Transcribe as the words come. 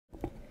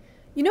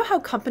You know how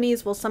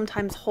companies will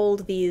sometimes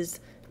hold these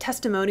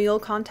testimonial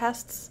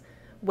contests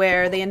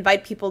where they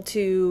invite people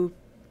to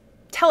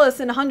tell us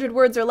in 100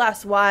 words or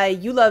less why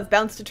you love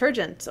Bounce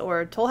detergent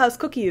or Toll House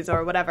cookies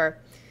or whatever.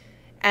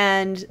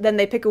 And then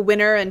they pick a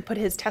winner and put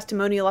his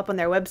testimonial up on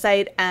their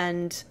website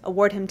and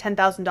award him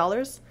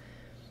 $10,000.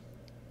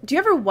 Do you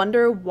ever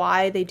wonder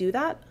why they do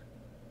that?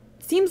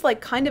 It seems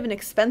like kind of an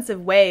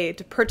expensive way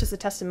to purchase a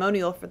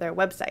testimonial for their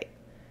website.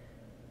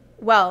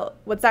 Well,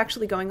 what's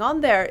actually going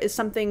on there is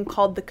something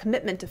called the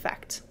commitment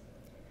effect.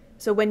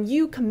 So when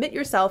you commit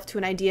yourself to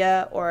an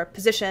idea or a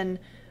position,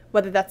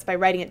 whether that's by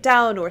writing it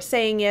down or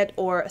saying it,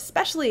 or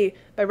especially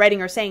by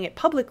writing or saying it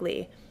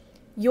publicly,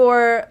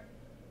 you're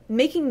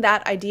making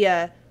that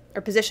idea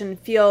or position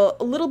feel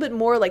a little bit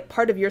more like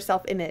part of your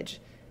self-image,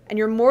 and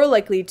you're more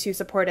likely to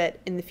support it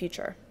in the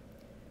future.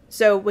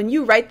 So when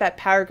you write that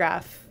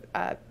paragraph,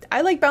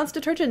 I like Bounce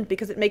detergent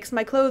because it makes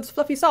my clothes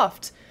fluffy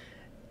soft.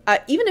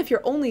 Even if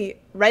you're only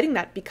writing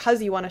that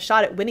because you want a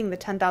shot at winning the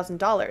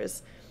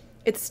 $10,000,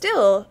 it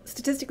still,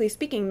 statistically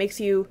speaking, makes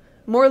you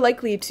more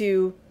likely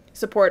to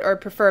support or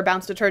prefer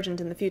Bounce detergent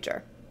in the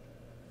future.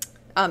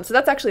 So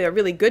that's actually a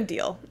really good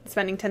deal,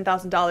 spending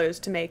 $10,000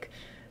 to make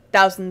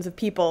thousands of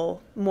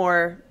people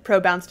more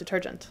pro-Bounce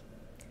detergent.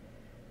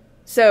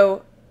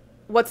 So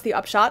what's the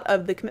upshot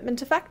of the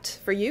commitment effect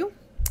for you?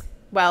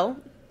 Well,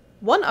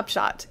 one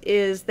upshot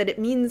is that it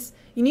means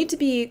you need to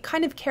be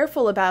kind of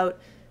careful about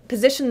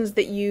positions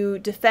that you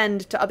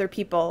defend to other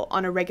people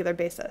on a regular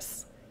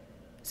basis.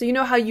 So you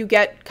know how you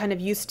get kind of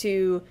used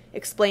to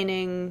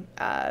explaining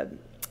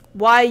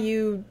why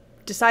you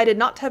decided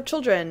not to have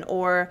children,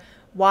 or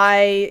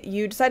why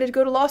you decided to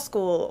go to law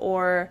school,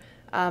 or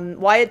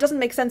why it doesn't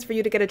make sense for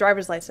you to get a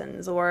driver's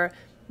license, or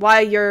why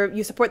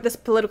you support this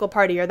political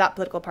party or that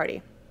political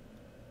party.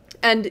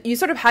 And you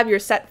sort of have your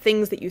set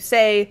things that you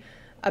say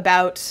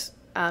about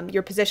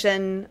your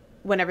position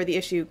whenever the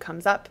issue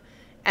comes up.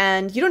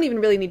 And you don't even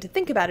really need to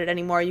think about it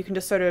anymore. You can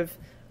just sort of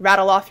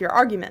rattle off your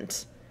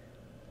argument.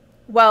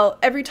 Well,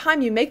 every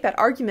time you make that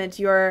argument,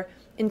 you're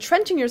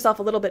entrenching yourself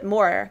a little bit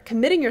more,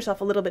 committing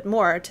yourself a little bit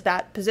more to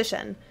that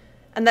position.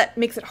 And that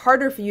makes it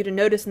harder for you to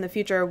notice in the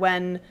future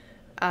when,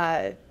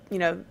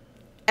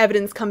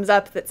 evidence comes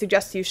up that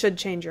suggests you should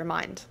change your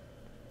mind.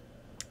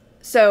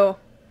 So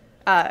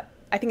I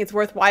think it's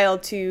worthwhile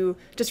to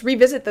just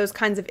revisit those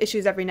kinds of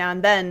issues every now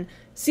and then,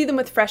 see them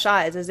with fresh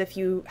eyes as if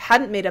you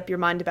hadn't made up your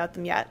mind about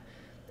them yet,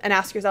 and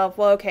ask yourself,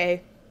 well,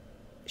 okay,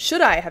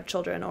 should I have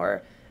children?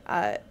 Or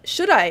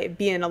should I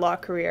be in a law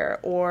career?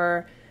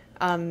 Or,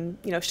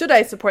 should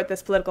I support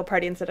this political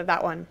party instead of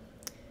that one?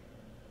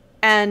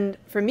 And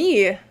for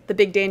me, the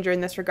big danger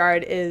in this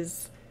regard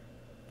is,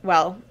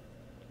 well,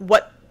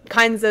 what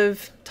kinds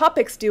of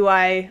topics do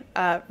I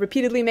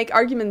repeatedly make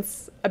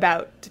arguments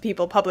about to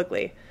people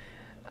publicly?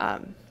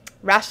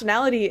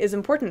 Rationality is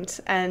important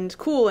and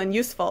cool and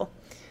useful.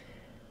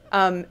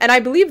 And I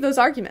believe those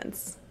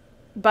arguments.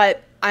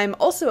 But I'm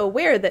also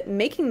aware that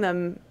making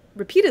them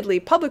repeatedly,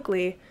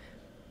 publicly,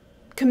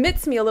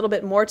 commits me a little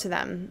bit more to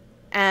them.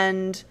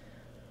 And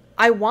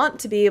I want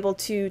to be able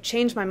to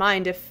change my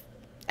mind if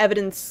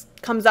evidence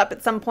comes up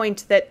at some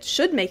point that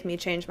should make me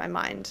change my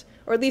mind,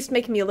 or at least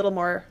make me a little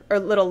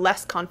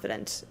less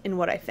confident in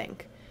what I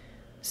think.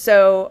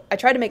 So I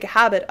try to make a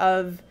habit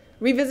of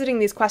revisiting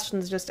these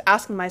questions, just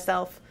asking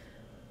myself,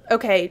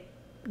 okay,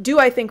 do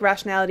I think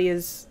rationality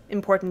is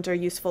important or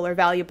useful or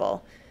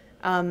valuable?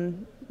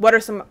 What are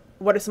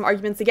some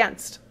arguments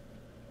against?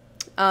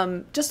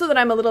 Just so that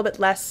I'm a little bit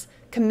less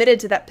committed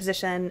to that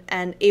position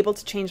and able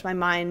to change my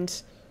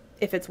mind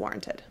if it's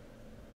warranted.